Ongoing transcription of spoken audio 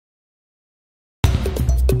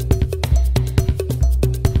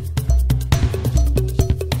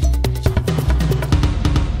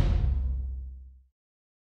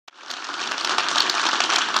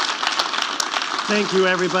Thank you,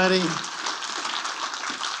 everybody.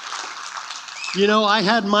 You know, I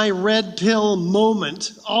had my red pill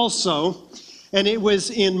moment also, and it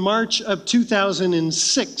was in March of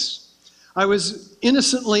 2006. I was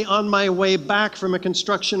innocently on my way back from a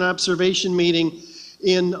construction observation meeting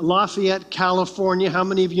in Lafayette, California. How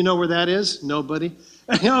many of you know where that is? Nobody.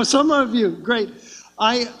 You know, some of you, great.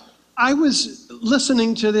 I was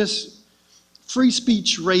listening to this free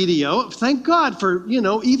speech radio. Thank God for, you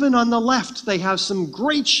know, even on the left, they have some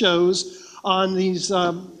great shows on these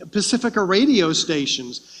Pacifica radio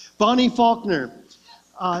stations. Bonnie Faulkner,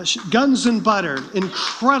 Guns and Butter,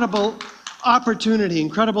 incredible opportunity,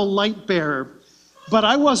 incredible light bearer. But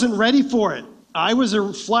I wasn't ready for it. I was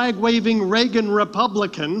a flag-waving Reagan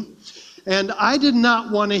Republican, and I did not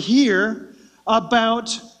want to hear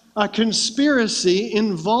about a conspiracy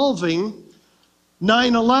involving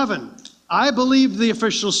 9/11. I believed the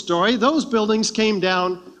official story. Those buildings came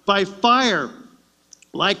down by fire,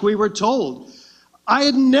 like we were told. I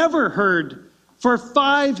had never heard for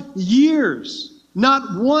 5 years,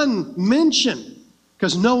 not one mention,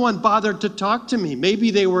 because no one bothered to talk to me.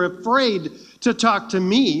 Maybe they were afraid to talk to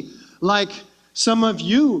me, like some of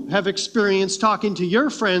you have experienced talking to your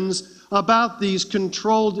friends about these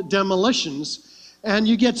controlled demolitions. And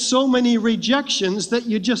you get so many rejections that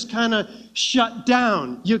you just kind of shut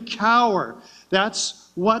down. You cower. That's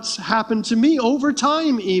what's happened to me over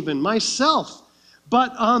time, even myself.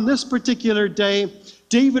 But on this particular day,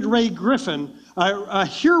 David Ray Griffin, a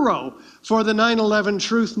hero for the 9/11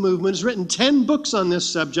 truth movement, has written 10 books on this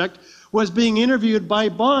subject, was being interviewed by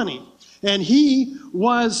Bonnie. And he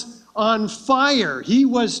was on fire. He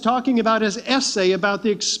was talking about his essay about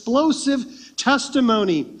the explosive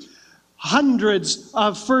testimony. Hundreds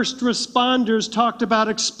of first responders talked about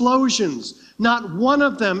explosions. Not one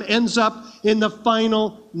of them ends up in the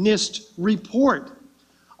final NIST report.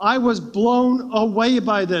 I was blown away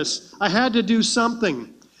by this. I had to do something.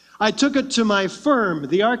 I took it to my firm,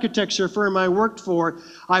 the architecture firm I worked for.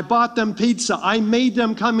 I bought them pizza. I made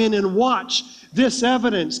them come in and watch this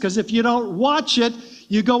evidence, because if you don't watch it,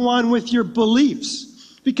 you go on with your beliefs,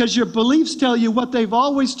 because your beliefs tell you what they've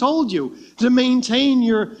always told you to maintain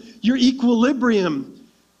your equilibrium.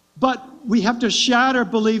 But we have to shatter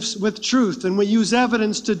beliefs with truth, and we use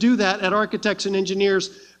evidence to do that at Architects and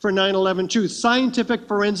Engineers for 9/11 Truth. Scientific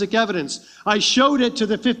forensic evidence. I showed it to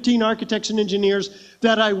the 15 architects and engineers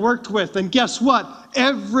that I worked with, and guess what?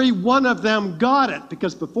 Every one of them got it,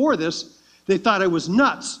 because before this, they thought I was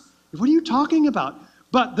nuts. What are you talking about?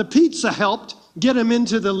 But the pizza helped get them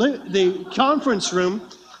into the conference room,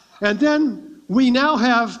 and then we now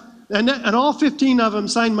have, and all 15 of them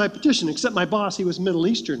signed my petition, except my boss, he was Middle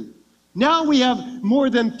Eastern. Now we have more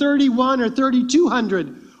than 31 or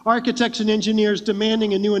 3,200 architects and engineers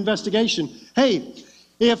demanding a new investigation. Hey,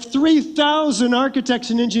 if 3,000 architects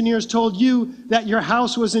and engineers told you that your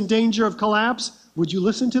house was in danger of collapse, would you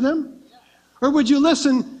listen to them? Or would you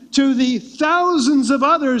listen to the thousands of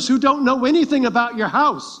others who don't know anything about your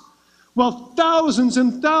house? Well, thousands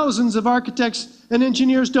and thousands of architects and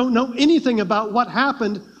engineers don't know anything about what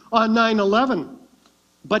happened on 9/11.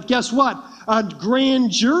 But guess what? A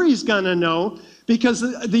grand jury's gonna know, because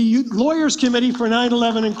the Lawyers Committee for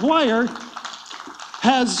 9/11 Inquiry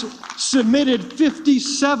has submitted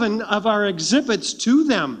 57 of our exhibits to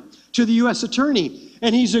them, to the U.S. Attorney,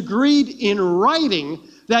 and he's agreed in writing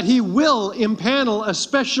that he will impanel a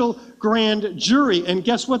special grand jury. And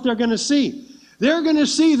guess what they're gonna see? They're gonna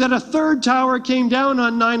see that a third tower came down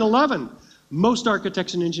on 9/11. Most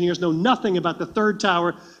architects and engineers know nothing about the third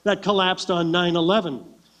tower that collapsed on 9/11.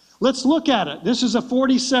 Let's look at it. This is a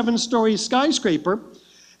 47-story skyscraper,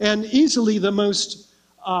 and easily the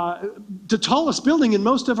tallest building in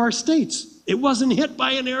most of our states. It wasn't hit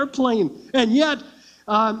by an airplane, and yet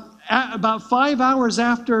about 5 hours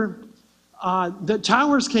after the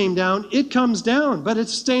towers came down, it comes down, but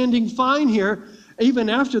it's standing fine here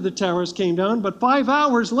even after the towers came down. But 5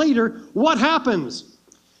 hours later, what happens?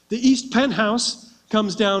 The east penthouse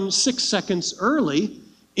comes down 6 seconds early.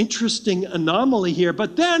 Interesting anomaly here.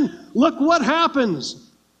 But then, look what happens.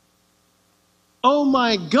 Oh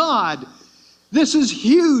my God, this is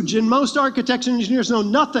huge, and most architects and engineers know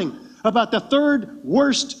nothing about the third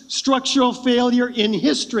worst structural failure in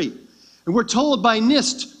history. And we're told by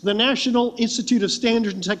NIST, the National Institute of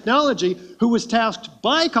Standards and Technology, who was tasked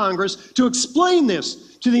by Congress to explain this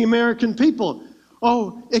to the American people.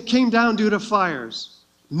 Oh, it came down due to fires,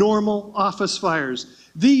 normal office fires.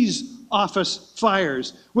 These office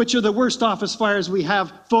fires, which are the worst office fires we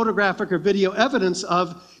have photographic or video evidence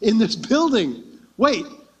of in this building. Wait,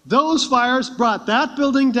 those fires brought that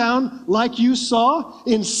building down like you saw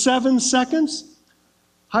in 7 seconds?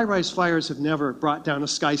 High-rise fires have never brought down a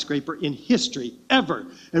skyscraper in history, ever.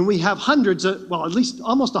 And we have hundreds of, well, at least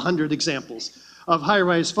almost 100 examples of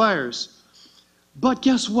high-rise fires. But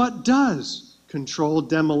guess what does? Controlled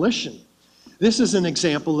demolition. This is an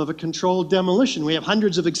example of a controlled demolition. We have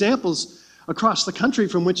hundreds of examples across the country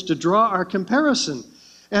from which to draw our comparison.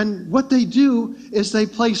 And what they do is they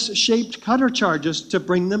place shaped cutter charges to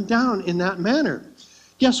bring them down in that manner.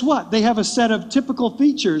 Guess what? They have a set of typical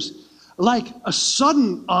features like a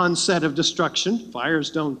sudden onset of destruction.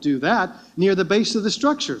 Fires don't do that near the base of the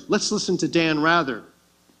structure. Let's listen to Dan Rather.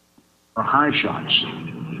 High shots.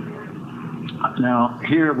 Now,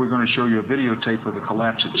 here we're going to show you a videotape of the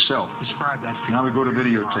collapse itself. Describe that. Now we go to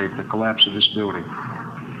videotape, the collapse of this building.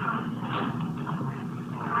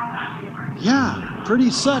 Yeah,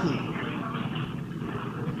 pretty sudden.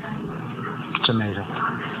 It's amazing.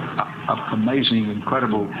 Amazing,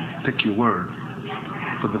 incredible, pick your word.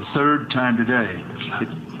 For the third time today,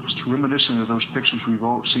 it's reminiscent of those pictures we've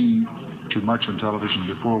all seen too much on television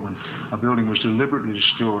before, when a building was deliberately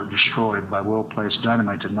destroyed by well-placed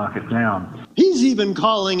dynamite to knock it down. He's even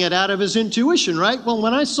calling it out of his intuition, right? Well,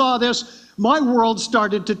 when I saw this, my world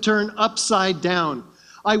started to turn upside down.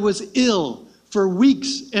 I was ill for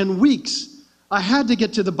weeks and weeks. I had to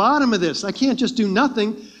get to the bottom of this. I can't just do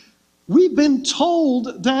nothing. We've been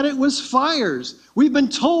told that it was fires. We've been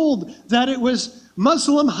told that it was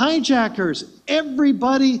Muslim hijackers.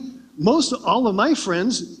 Everybody, all of my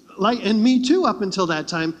friends, and me too up until that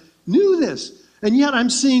time, knew this. And yet I'm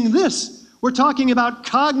seeing this. We're talking about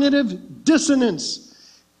cognitive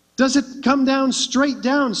dissonance. Does it come down straight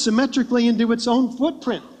down symmetrically into its own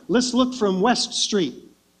footprint? Let's look from West Street.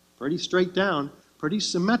 Pretty straight down, pretty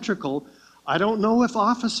symmetrical. I don't know if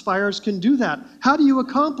office fires can do that. How do you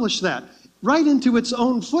accomplish that? Right into its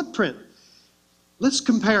own footprint. Let's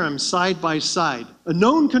compare them side by side. A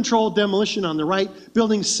known controlled demolition on the right,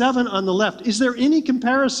 building 7 on the left. Is there any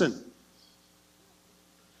comparison?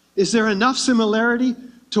 Is there enough similarity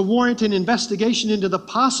to warrant an investigation into the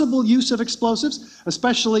possible use of explosives,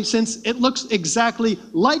 especially since it looks exactly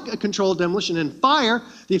like a controlled demolition, and fire,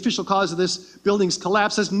 the official cause of this building's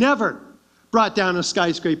collapse, has never brought down a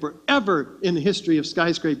skyscraper, ever in the history of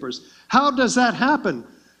skyscrapers. How does that happen?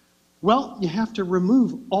 Well, you have to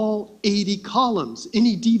remove all 80 columns,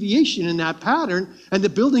 any deviation in that pattern, and the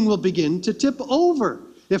building will begin to tip over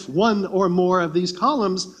if one or more of these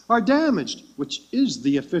columns are damaged, which is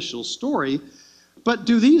the official story. But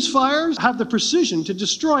do these fires have the precision to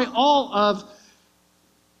destroy all of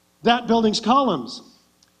that building's columns?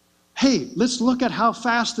 Hey, let's look at how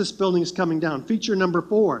fast this building is coming down. Feature number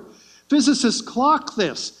 4. Physicists clock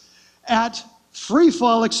this at free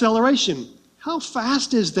fall acceleration. How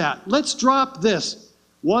fast is that? Let's drop this.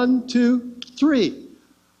 1, 2, 3.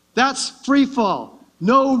 That's free fall.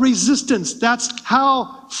 No resistance. That's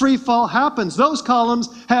how free fall happens. Those columns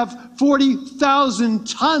have 40,000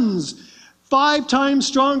 tons, 5 times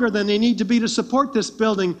stronger than they need to be to support this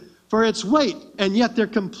building for its weight, and yet they're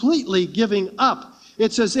completely giving up.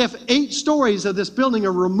 It's as if 8 stories of this building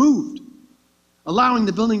are removed, allowing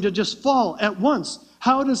the building to just fall at once.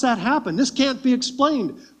 How does that happen? This can't be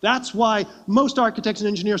explained. That's why most architects and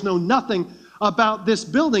engineers know nothing about this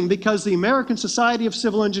building, because the American Society of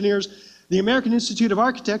Civil Engineers, the American Institute of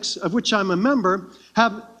Architects, of which I'm a member,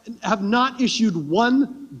 have not issued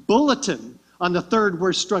one bulletin on the 3rd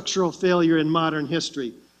worst structural failure in modern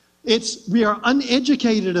history. We are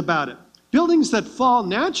uneducated about it. Buildings that fall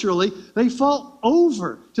naturally, they fall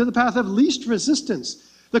over to the path of least resistance.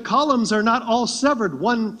 The columns are not all severed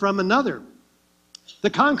one from another. The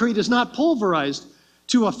concrete is not pulverized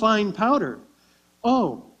to a fine powder.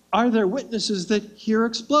 Oh, are there witnesses that hear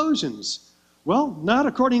explosions? Well, not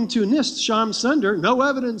according to NIST, Sham Sunder. No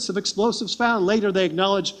evidence of explosives found. Later they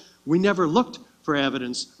acknowledge we never looked for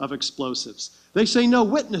evidence of explosives. They say no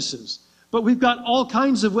witnesses. But we've got all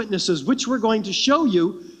kinds of witnesses, which we're going to show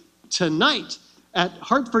you tonight at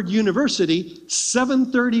Hartford University,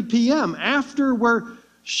 7:30 p.m. After we're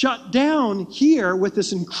shut down here with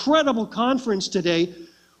this incredible conference today,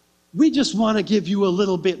 we just want to give you a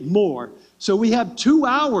little bit more. So we have 2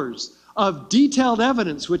 hours of detailed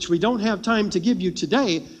evidence, which we don't have time to give you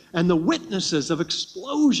today, and the witnesses of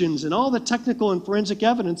explosions and all the technical and forensic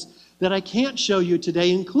evidence that I can't show you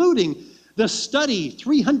today, including the study,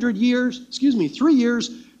 3 years,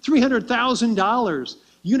 $300,000.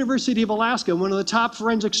 University of Alaska, one of the top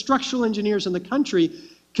forensic structural engineers in the country,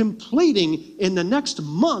 completing in the next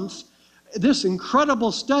month this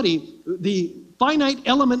incredible study, the finite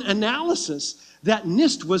element analysis that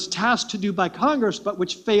NIST was tasked to do by Congress, but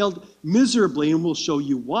which failed miserably, and we'll show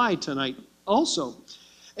you why tonight also.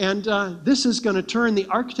 And this is going to turn the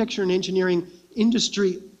architecture and engineering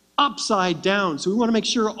industry upside down. So we want to make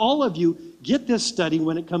sure all of you get this study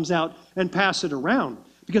when it comes out and pass it around.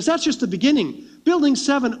 Because that's just the beginning. Building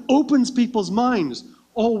 7 opens people's minds.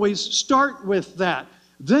 Always start with that.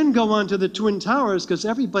 Then go on to the Twin Towers, because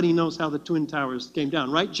everybody knows how the Twin Towers came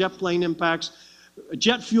down, right? Jet plane impacts,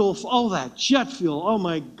 jet fuel, all that, jet fuel, oh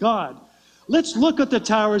my God. Let's look at the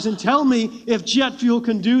towers and tell me if jet fuel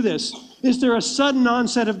can do this. Is there a sudden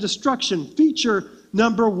onset of destruction? Feature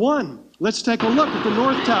number 1. Let's take a look at the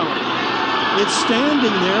North Tower. It's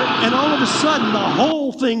standing there, and all of a sudden, the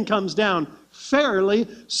whole thing comes down fairly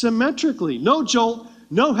symmetrically. No jolt,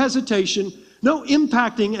 no hesitation, no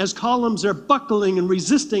impacting as columns are buckling and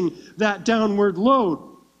resisting that downward load.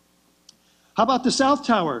 How about the South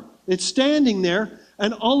Tower? It's standing there,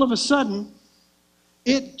 and all of a sudden,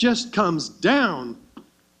 it just comes down.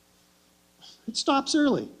 It stops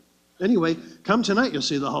early. Anyway, come tonight, you'll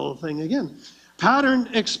see the whole thing again. Patterned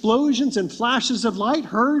explosions and flashes of light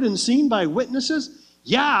heard and seen by witnesses?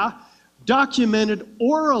 Yeah, documented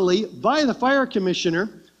orally by the fire commissioner.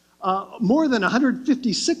 More than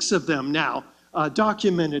 156 of them now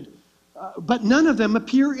documented. But none of them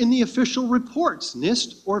appear in the official reports,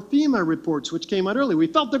 NIST or FEMA reports, which came out early. We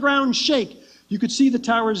felt the ground shake. You could see the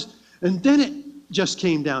towers, and then it just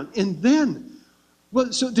came down. And then,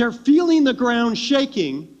 well, so they're feeling the ground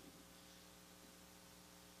shaking.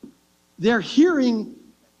 They're hearing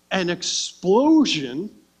an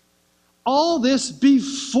explosion. All this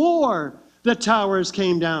before the towers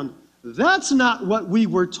came down. That's not what we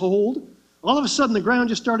were told. All of a sudden, the ground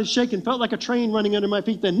just started shaking, felt like a train running under my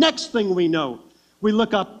feet. The next thing we know, we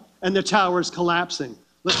look up and the tower's collapsing.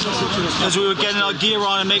 Let's listen to it. As we were getting our gear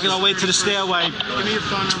on and making our way to the stairway,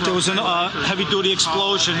 there was a heavy-duty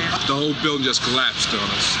explosion. The whole building just collapsed on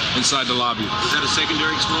us inside the lobby. Was that a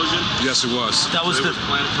secondary explosion? Yes, it was. That was the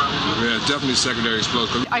planet probably? Yeah, definitely secondary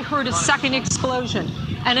explosion. I heard a second explosion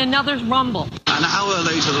and another rumble. An hour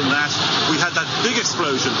later than that, we had that big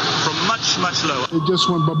explosion from much, much lower. It just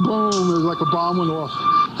went ba-boom, it was like a bomb went off.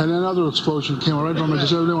 And another explosion came right from it,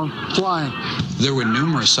 just everyone flying. There were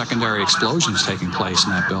numerous secondary explosions taking place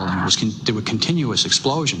in that building. There were continuous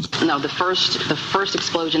explosions. No, the first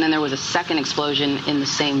explosion, and there was a second explosion in the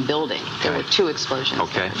same building. There were 2 explosions.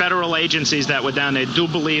 Okay. federal agencies that were down there do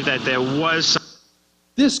believe that there was.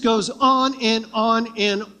 This goes on and on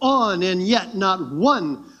and on, and yet not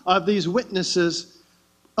one of these witnesses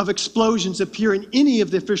of explosions appear in any of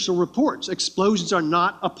the official reports. Explosions are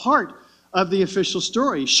not a part of the official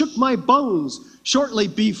story. Shook my bones shortly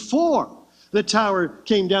before the tower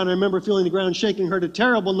came down. I remember feeling the ground shaking, heard a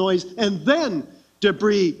terrible noise, and then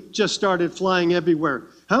debris just started flying everywhere.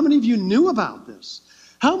 How many of you knew about this?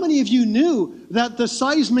 How many of you knew that the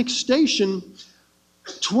seismic station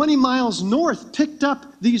 20 miles north picked up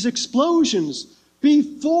these explosions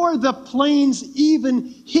before the planes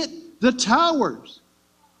even hit the towers?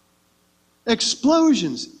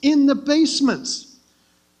 Explosions in the basements,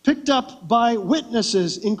 picked up by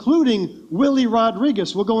witnesses, including Willie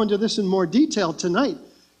Rodriguez. We'll go into this in more detail tonight.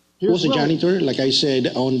 He was a janitor. Like I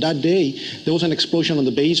said, on that day, there was an explosion on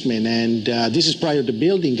the basement, and this is prior to the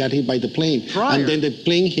building got hit by the plane. And then the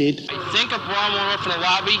plane hit. I think a bomb went off in the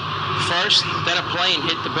lobby first, then a plane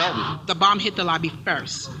hit the building. The bomb hit the lobby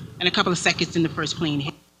first, and a couple of seconds in the first plane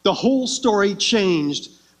hit. The whole story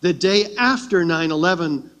changed the day after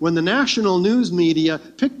 9/11, when the national news media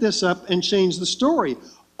picked this up and changed the story.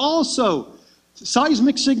 Also,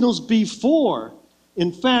 seismic signals before,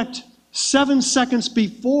 in fact, 7 seconds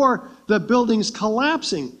before the building's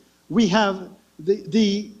collapsing, we have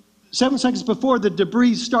the 7 seconds before the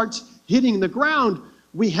debris starts hitting the ground,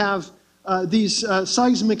 we have these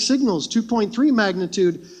seismic signals, 2.3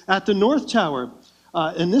 magnitude at the North Tower.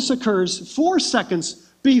 And this occurs 4 seconds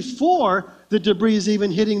before the debris is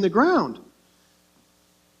even hitting the ground.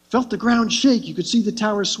 Felt the ground shake, you could see the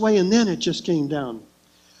tower sway, and then it just came down.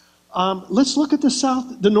 Let's look at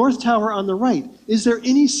the North Tower on the right. Is there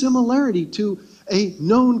any similarity to a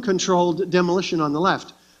known controlled demolition on the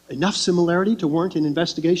left? Enough similarity to warrant an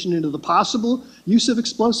investigation into the possible use of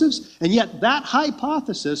explosives? And yet that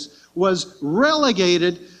hypothesis was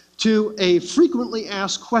relegated to a frequently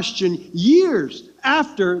asked question years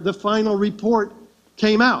after the final report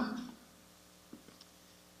came out.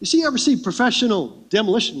 You ever see professional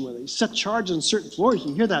demolition where they set charges on certain floors?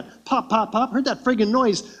 You hear that pop, pop, pop, heard that friggin'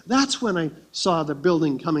 noise. That's when I saw the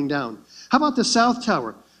building coming down. How about the South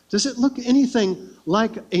Tower? Does it look anything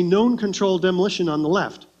like a known controlled demolition on the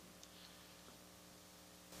left?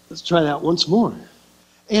 Let's try that once more.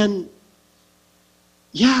 And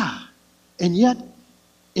yeah, and yet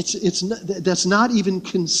that's not even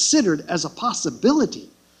considered as a possibility.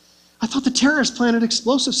 I thought the terrorists planted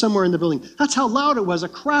explosives somewhere in the building. That's how loud it was, a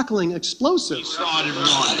crackling explosive.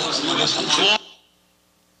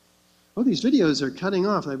 Oh, these videos are cutting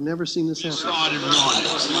off. I've never seen this happen.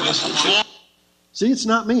 See, it's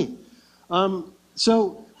not me.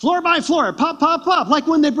 So floor by floor, pop, pop, pop, like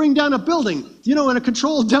when they bring down a building, you know, in a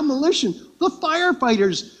controlled demolition. The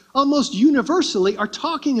firefighters almost universally are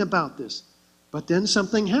talking about this. But then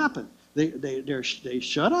something happened. They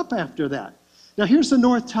shut up after that. Now here's the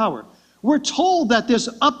North Tower. We're told that this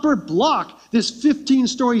upper block, this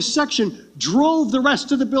 15-story section, drove the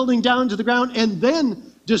rest of the building down to the ground and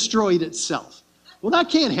then destroyed itself. Well, that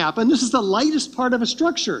can't happen. This is the lightest part of a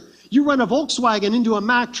structure. You run a Volkswagen into a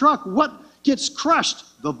Mack truck, what gets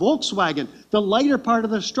crushed? The Volkswagen. The lighter part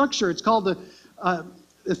of the structure, it's called the,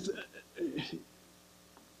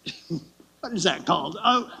 what is that called?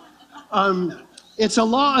 It's a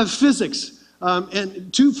law of physics.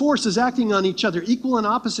 And two forces acting on each other, equal and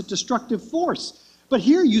opposite destructive force. But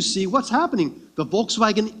here you see what's happening. The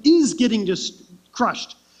Volkswagen is getting just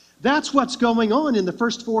crushed. That's what's going on in the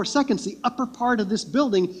first 4 seconds. The upper part of this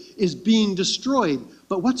building is being destroyed.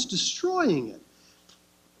 But what's destroying it?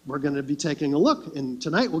 We're going to be taking a look, and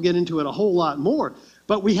tonight we'll get into it a whole lot more.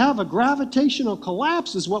 But we have a gravitational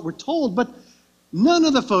collapse is what we're told, but none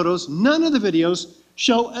of the photos, none of the videos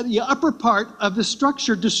show the upper part of the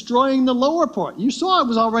structure destroying the lower part. You saw it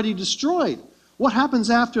was already destroyed. What happens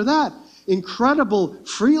after that? Incredible,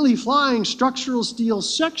 freely flying structural steel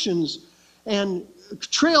sections and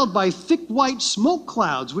trailed by thick white smoke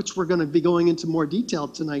clouds, which we're going to be going into more detail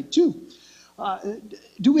tonight too.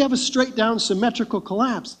 Do we have a straight down symmetrical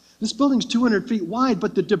collapse? This building's 200 feet wide,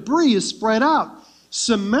 but the debris is spread out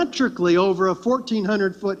symmetrically over a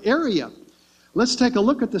 1,400-foot area. Let's take a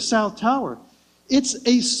look at the South Tower. It's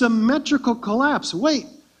a symmetrical collapse. Wait,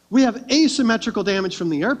 we have asymmetrical damage from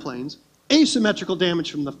the airplanes, asymmetrical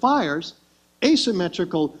damage from the fires,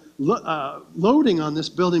 asymmetrical loading on this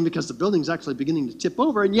building because the building's actually beginning to tip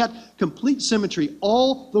over, and yet complete symmetry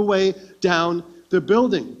all the way down the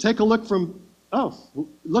building. Take a look from,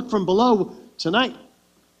 look from below tonight.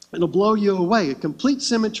 It'll blow you away. A complete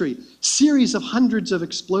symmetry, series of hundreds of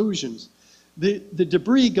explosions. The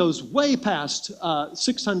debris goes way past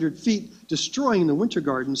 600 feet, destroying the Winter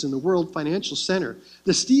Gardens in the World Financial Center.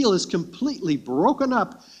 The steel is completely broken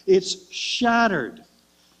up. It's shattered.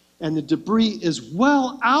 And the debris is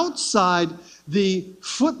well outside the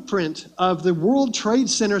footprint of the World Trade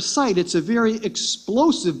Center site. It's a very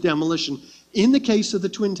explosive demolition in the case of the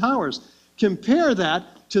Twin Towers. Compare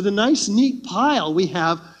that to the nice, neat pile we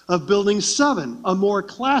have of Building 7, a more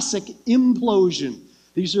classic implosion.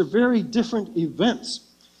 These are very different events.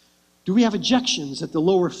 Do we have ejections at the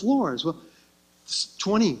lower floors? Well,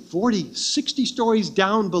 20, 40, 60 stories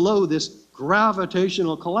down below this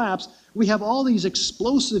gravitational collapse, we have all these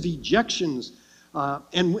explosive ejections,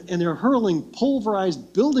 and they're hurling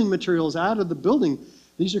pulverized building materials out of the building.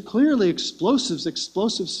 These are clearly explosives,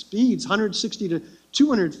 explosive speeds, 160 to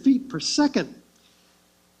 200 feet per second.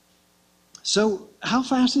 So how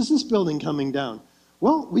fast is this building coming down?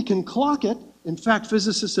 Well, we can clock it. In fact,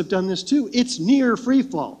 physicists have done this too. It's near free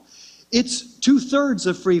fall. It's 2/3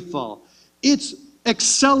 of free fall. It's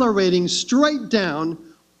accelerating straight down,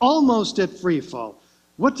 almost at free fall.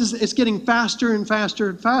 It's getting faster and faster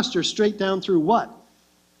and faster, straight down through what?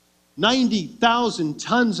 90,000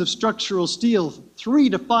 tons of structural steel,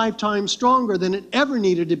 3 to 5 times stronger than it ever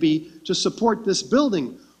needed to be to support this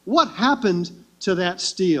building. What happened to that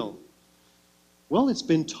steel? Well, it's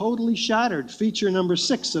been totally shattered. Feature number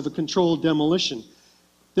 6 of a controlled demolition.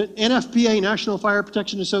 The NFPA, National Fire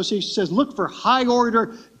Protection Association, says look for high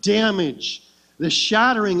order damage, the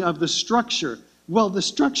shattering of the structure. Well, the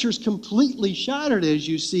structure's completely shattered, as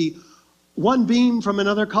you see, one beam from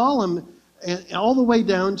another column and all the way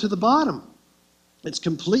down to the bottom. It's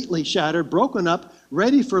completely shattered, broken up,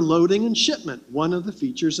 ready for loading and shipment, one of the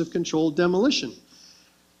features of controlled demolition.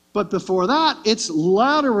 But before that, it's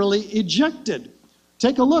laterally ejected.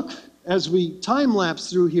 Take a look as we time-lapse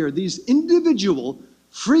through here. These individual,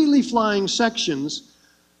 freely flying sections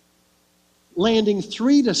landing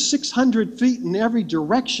 300 to 600 feet in every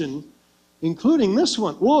direction, including this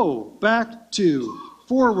one. Whoa, back to,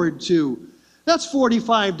 forward to. That's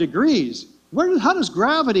 45 degrees. How does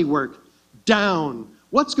gravity work? Down.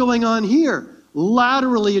 What's going on here?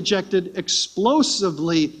 Laterally ejected,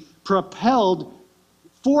 explosively propelled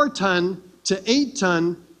 4-ton to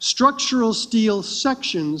 8-ton structural steel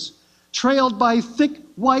sections trailed by thick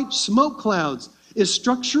white smoke clouds. Is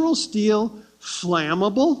structural steel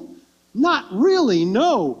flammable? Not really,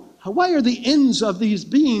 no. Why are the ends of these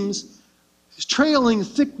beams trailing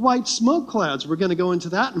thick white smoke clouds. We're going to go into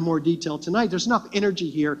that in more detail tonight. There's enough energy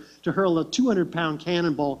here to hurl a 200-pound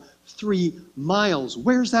cannonball 3 miles.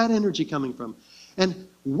 Where's that energy coming from? And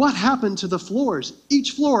what happened to the floors?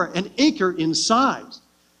 Each floor an acre in size.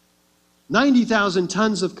 90,000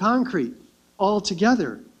 tons of concrete all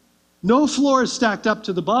together. No floors stacked up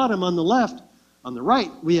to the bottom on the left. On the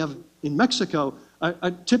right, we have, in Mexico,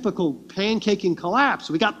 a typical pancaking collapse.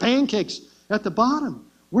 We got pancakes at the bottom.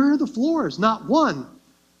 Where are the floors? Not one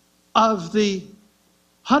of the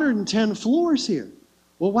 110 floors here.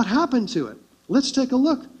 Well, what happened to it? Let's take a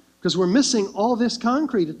look, because we're missing all this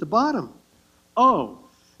concrete at the bottom. Oh,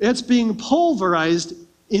 it's being pulverized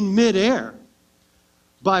in midair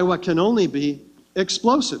by what can only be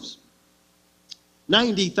explosives.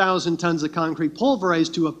 90,000 tons of concrete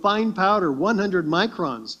pulverized to a fine powder, 100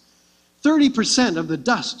 microns. 30% of the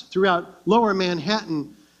dust throughout lower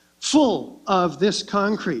Manhattan full of this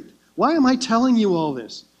concrete. Why am I telling you all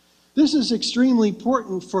this? This is extremely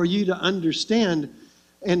important for you to understand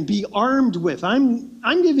and be armed with. I'm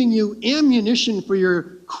giving you ammunition for your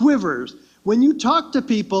quivers. When you talk to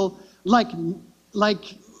people like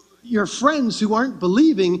your friends who aren't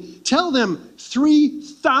believing, tell them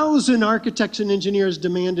 3,000 architects and engineers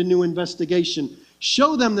demand a new investigation.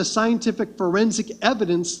 Show them the scientific forensic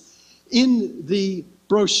evidence in the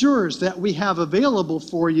brochures that we have available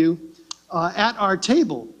for you at our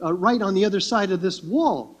table, right on the other side of this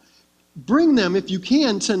wall. Bring them, if you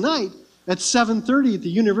can, tonight at 7:30 at the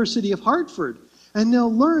University of Hartford, and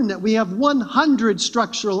they'll learn that we have 100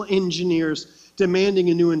 structural engineers demanding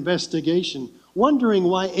a new investigation, wondering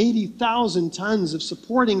why 80,000 tons of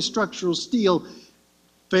supporting structural steel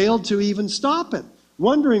failed to even stop it,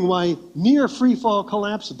 wondering why near freefall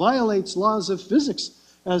collapse violates laws of physics,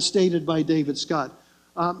 as stated by David Scott.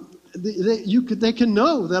 They can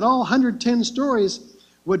know that all 110 stories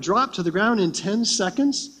would drop to the ground in 10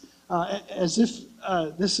 seconds, as if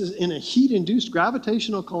this is in a heat-induced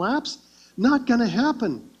gravitational collapse. Not going to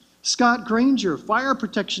happen. Scott Granger, fire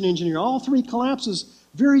protection engineer, all 3 collapses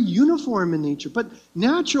very uniform in nature, but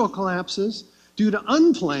natural collapses due to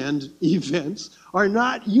unplanned events are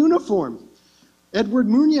not uniform. Edward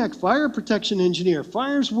Muniak, fire protection engineer,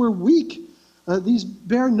 fires were weak. These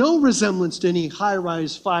bear no resemblance to any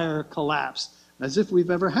high-rise fire collapse, as if we've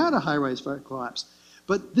ever had a high-rise fire collapse.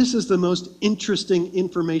 But this is the most interesting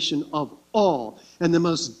information of all, and the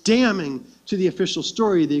most damning to the official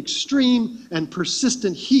story, the extreme and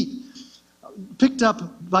persistent heat picked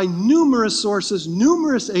up by numerous sources,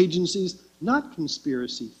 numerous agencies, not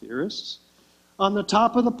conspiracy theorists. On the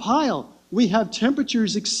top of the pile, we have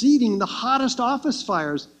temperatures exceeding the hottest office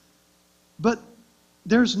fires, but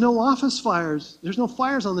there's no office fires. There's no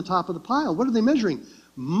fires on the top of the pile. What are they measuring?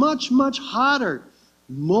 Much, much hotter.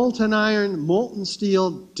 Molten iron, molten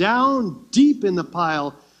steel, down deep in the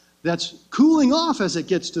pile that's cooling off as it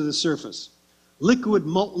gets to the surface. Liquid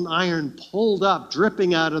molten iron pulled up,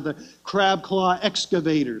 dripping out of the crab claw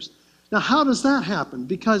excavators. Now, how does that happen?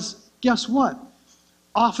 Because guess what?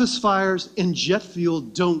 Office fires and jet fuel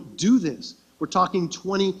don't do this. We're talking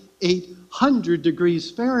 2,800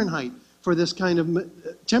 degrees Fahrenheit for this kind of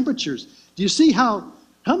temperatures. Do you see how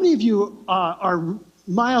many of you are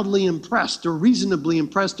mildly impressed or reasonably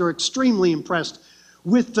impressed or extremely impressed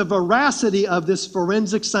with the veracity of this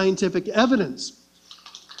forensic scientific evidence?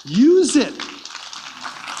 Use it.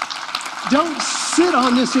 Don't sit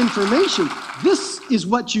on this information. This is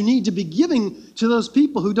what you need to be giving to those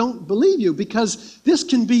people who don't believe you, because this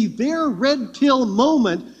can be their red pill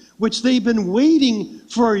moment, which they've been waiting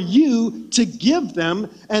for you to give them.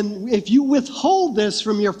 And if you withhold this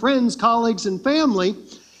from your friends, colleagues, and family,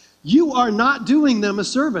 you are not doing them a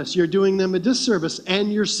service. You're doing them a disservice,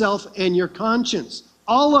 and yourself and your conscience.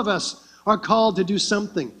 All of us are called to do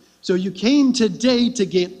something. So you came today to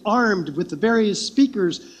get armed with the various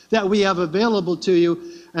speakers that we have available to you,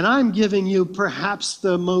 and I'm giving you perhaps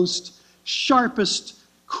the most sharpest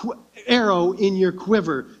arrow in your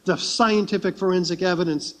quiver, the scientific forensic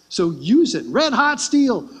evidence. So use it. Red hot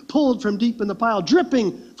steel pulled from deep in the pile,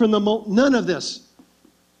 dripping from the molten. None of this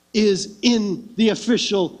is in the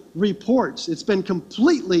official reports. It's been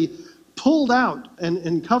completely pulled out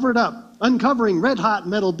and covered up, uncovering red hot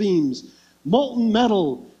metal beams, molten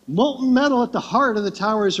metal at the heart of the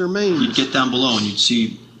tower's remains. You'd get down below and you'd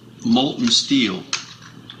see molten steel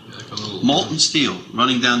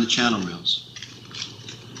running down the channel rails,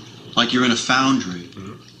 like you're in a foundry.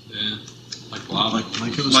 Yeah, like lava.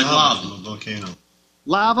 Like lava. From a volcano.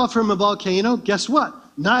 Lava from a volcano? Guess what?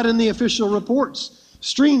 Not in the official reports.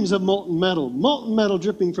 Streams of molten metal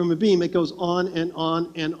dripping from a beam. It goes on and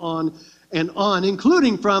on and on. and on,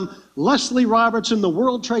 including from Leslie Robertson, the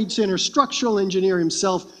World Trade Center structural engineer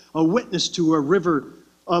himself, a witness to a river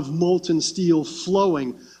of molten steel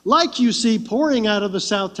flowing, like you see pouring out of the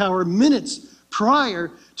South Tower minutes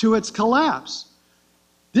prior to its collapse.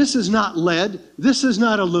 This is not lead, this is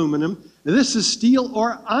not aluminum, this is steel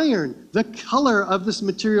or iron. The color of this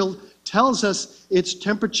material tells us its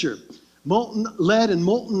temperature. Molten lead and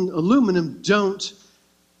molten aluminum don't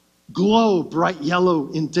glow bright yellow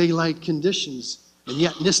in daylight conditions. And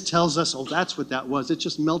yet NIST tells us, oh, that's what that was. It's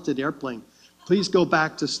just melted airplane. Please go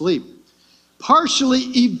back to sleep. Partially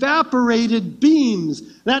evaporated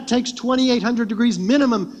beams. That takes 2,800 degrees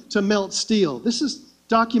minimum to melt steel. This is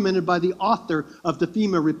documented by the author of the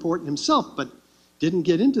FEMA report himself, but didn't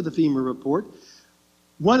get into the FEMA report.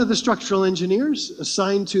 One of the structural engineers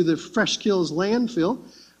assigned to the Fresh Kills landfill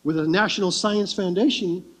with a National Science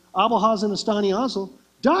Foundation, Abelhausen Astani Osel,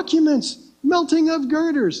 documents melting of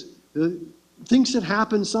girders. Things that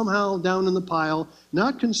happened somehow down in the pile,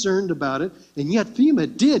 not concerned about it, and yet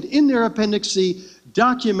FEMA did, in their Appendix C,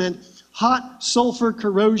 document hot sulfur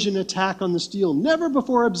corrosion attack on the steel. Never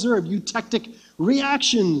before observed eutectic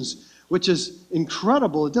reactions, which is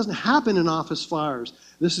incredible. It doesn't happen in office fires.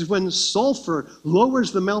 This is when sulfur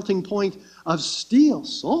lowers the melting point of steel.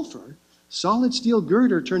 Sulfur? Solid steel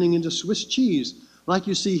girder turning into Swiss cheese, like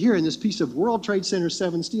you see here in this piece of World Trade Center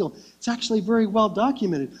 7 steel. It's actually very well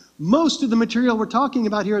documented. Most of the material we're talking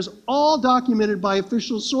about here is all documented by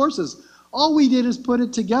official sources. All we did is put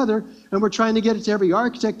it together, and we're trying to get it to every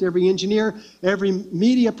architect, every engineer, every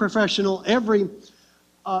media professional, every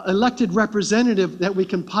elected representative that we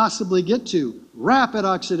can possibly get to. Rapid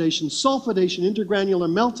oxidation, sulfidation, intergranular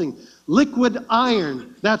melting, liquid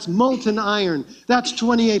iron, that's molten iron, that's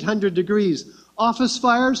 2,800 degrees. Office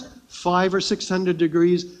fires, 500 or 600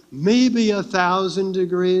 degrees, maybe 1,000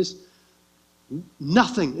 degrees.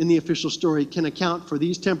 Nothing in the official story can account for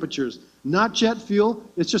these temperatures. Not jet fuel,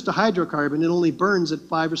 it's just a hydrocarbon. It only burns at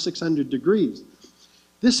 500 or 600 degrees.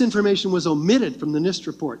 This information was omitted from the NIST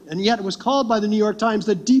report, and yet it was called by the New York Times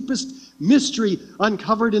the deepest mystery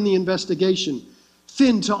uncovered in the investigation.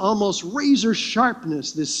 Thin to almost razor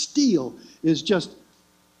sharpness, this steel is just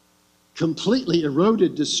completely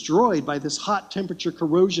eroded, destroyed by this hot temperature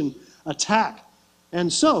corrosion attack.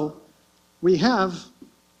 And so we have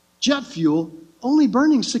jet fuel only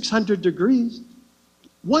burning 600 degrees,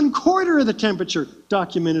 1/4 of the temperature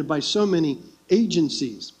documented by so many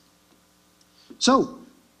agencies. So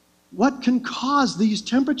what can cause these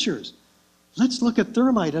temperatures? Let's look at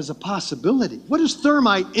thermite as a possibility. What is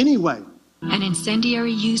thermite anyway? An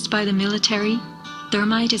incendiary used by the military,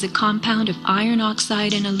 thermite is a compound of iron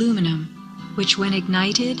oxide and aluminum, which when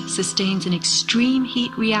ignited sustains an extreme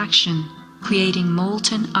heat reaction, creating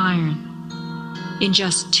molten iron. In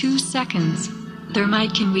just 2 seconds,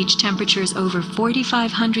 thermite can reach temperatures over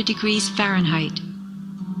 4,500 degrees Fahrenheit,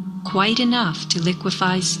 quite enough to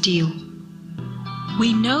liquefy steel.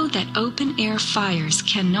 We know that open-air fires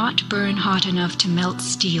cannot burn hot enough to melt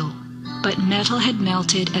steel, but metal had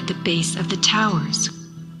melted at the base of the towers.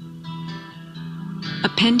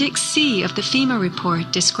 Appendix C of the FEMA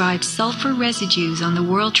report describes sulfur residues on the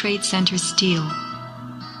World Trade Center steel.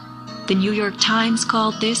 The New York Times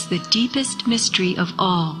called this the deepest mystery of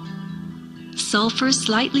all. Sulfur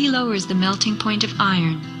slightly lowers the melting point of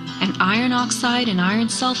iron, and iron oxide and iron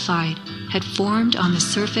sulfide had formed on the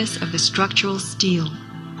surface of the structural steel.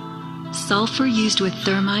 Sulfur used with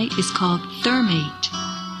thermite is called thermate,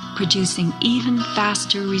 producing even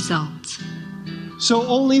faster results. So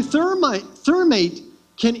only thermate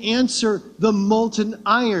can answer the molten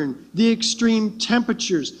iron, the extreme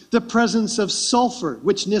temperatures, the presence of sulfur,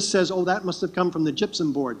 which NIST says, oh, that must have come from the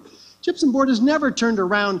gypsum board. Gypsum board has never turned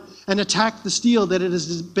around and attacked the steel that it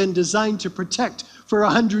has been designed to protect for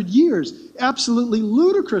 100 years. Absolutely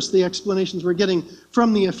ludicrous, the explanations we're getting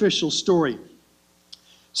from the official story.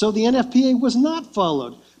 So the NFPA was not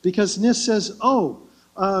followed because NIST says,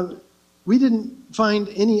 we didn't find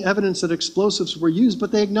any evidence that explosives were used,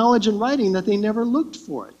 but they acknowledge in writing that they never looked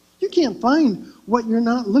for it. You can't find what you're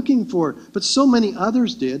not looking for, but so many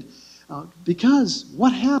others did, because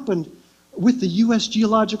what happened with the U.S.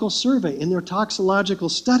 Geological Survey in their toxicological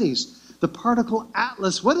studies, the particle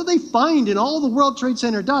atlas, what do they find in all the World Trade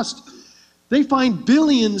Center dust? They find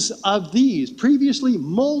billions of these previously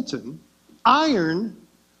molten iron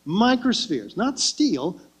microspheres, not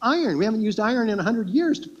steel, iron. We haven't used iron in 100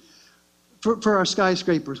 years for our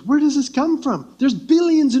skyscrapers. Where does this come from? There's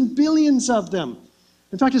billions and billions of them.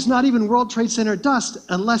 In fact, it's not even World Trade Center dust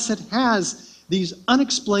unless it has these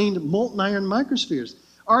unexplained molten iron microspheres.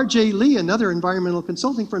 R.J. Lee, another environmental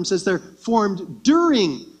consulting firm, says they're formed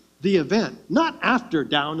during the event, not after,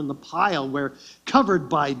 down in the pile where covered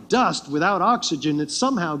by dust without oxygen, it's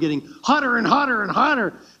somehow getting hotter and hotter and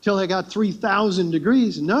hotter till they got 3,000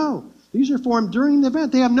 degrees. No, these are formed during the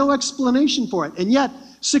event. They have no explanation for it. And yet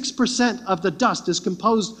 6% of the dust is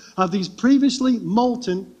composed of these previously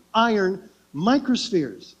molten iron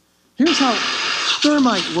microspheres. Here's how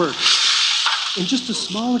thermite works. In just a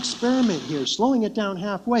small experiment here, slowing it down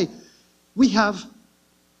halfway, we have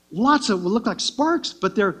lots of what look like sparks,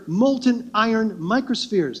 but they're molten iron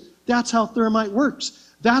microspheres. That's how thermite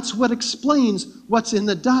works. That's what explains what's in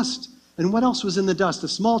the dust. And what else was in the dust? A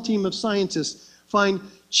small team of scientists find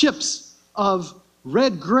chips of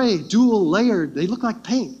red-gray, dual layered. They look like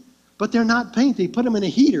paint, but they're not paint. They put them in a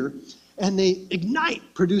heater and they ignite,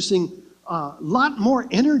 producing a lot more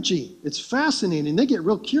energy. It's fascinating. They get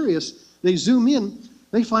real curious. They zoom in.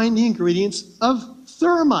 They find the ingredients of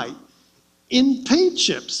thermite in paint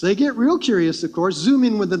chips. They get real curious, of course, zoom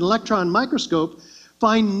in with an electron microscope,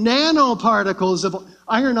 find nanoparticles of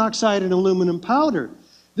iron oxide and aluminum powder.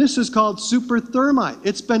 This is called super thermite.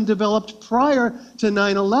 It's been developed prior to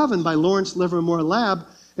 9/11 by Lawrence Livermore Lab,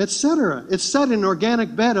 etc. It's set in an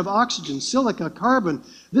organic bed of oxygen, silica, carbon.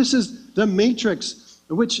 This is the matrix,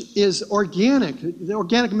 which is organic. The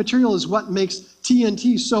organic material is what makes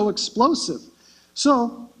TNT so explosive.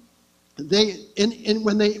 So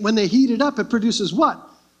when they heat it up, it produces what?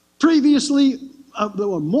 Previously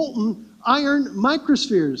molten iron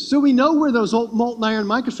microspheres. So we know where those molten iron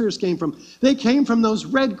microspheres came from. They came from those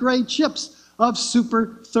red-gray chips of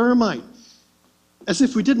super thermite. As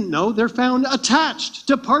if we didn't know, they're found attached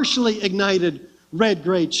to partially ignited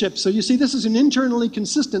red-gray chips. So you see, this is an internally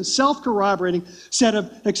consistent, self-corroborating set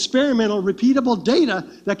of experimental, repeatable data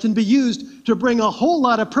that can be used to bring a whole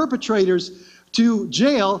lot of perpetrators to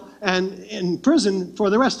jail and in prison for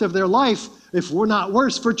the rest of their life, if we're not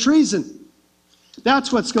worse, for treason.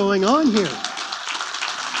 That's what's going on here.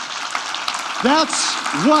 That's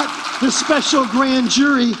what the special grand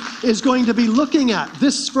jury is going to be looking at.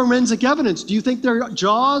 This forensic evidence. Do you think their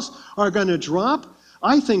jaws are going to drop?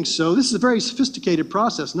 I think so. This is a very sophisticated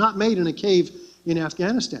process, not made in a cave in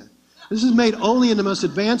Afghanistan. This is made only in the most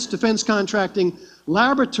advanced defense contracting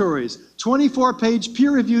laboratories. 24-page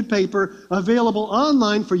peer-reviewed paper available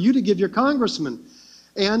online for you to give your congressman.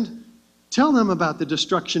 And tell them about the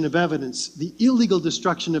destruction of evidence, the illegal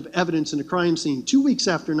destruction of evidence in a crime scene 2 weeks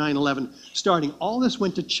after 9/11 starting. All this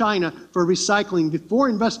went to China for recycling before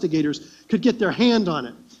investigators could get their hand on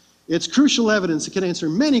it. It's crucial evidence that can answer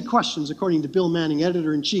many questions, according to Bill Manning,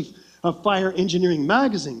 editor-in-chief of Fire Engineering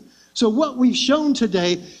magazine. So what we've shown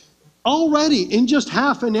today, already in just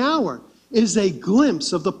half an hour, is a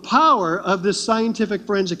glimpse of the power of this scientific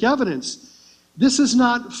forensic evidence. This is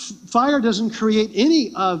not, fire doesn't create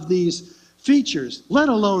any of these features, let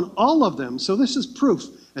alone all of them. So this is proof.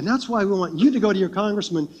 And that's why we want you to go to your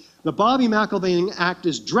congressman. The Bobby McIlvaine Act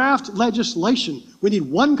is draft legislation. We need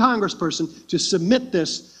one congressperson to submit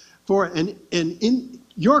this for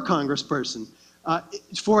your congressperson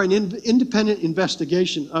for an independent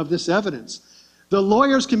investigation of this evidence. The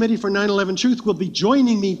Lawyers Committee for 9/11 Truth will be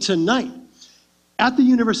joining me tonight at the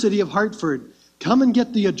University of Hartford. Come and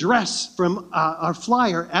get the address from our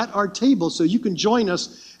flyer at our table so you can join us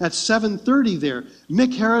at 7:30 there.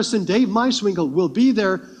 Mick Harris and Dave Meiswinkle will be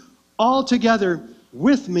there all together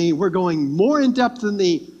with me. We're going more in depth in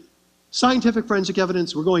the scientific forensic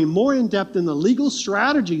evidence. We're going more in depth in the legal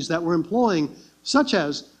strategies that we're employing, such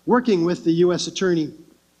as working with the U.S. Attorney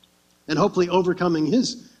and hopefully overcoming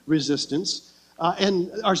his resistance.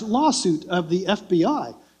 And our lawsuit of the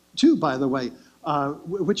FBI, too, by the way,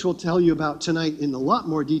 which we'll tell you about tonight in a lot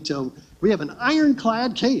more detail. We have an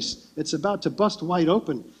ironclad case. It's about to bust wide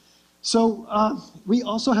open. So we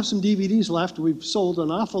also have some DVDs left. We've sold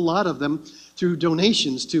an awful lot of them through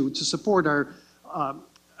donations to support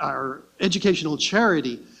our educational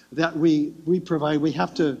charity that we provide. We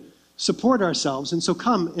have to support ourselves. And so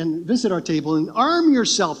come and visit our table and arm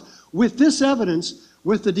yourself with this evidence,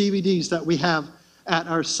 with the DVDs that we have at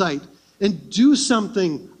our site, and do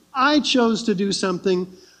something. I chose to do something.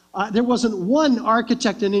 There wasn't one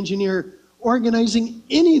architect and engineer organizing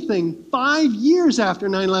anything 5 years after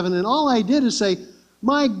 9/11, and all I did is say,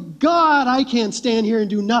 my God, I can't stand here and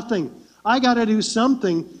do nothing. I got to do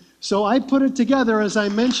something. So I put it together. As I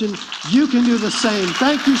mentioned, you can do the same.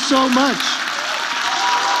 Thank you so much.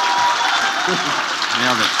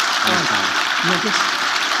 Nailed it.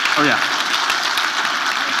 Oh, yeah.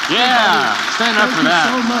 Yeah, stand up for that.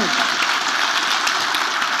 Thank you so much.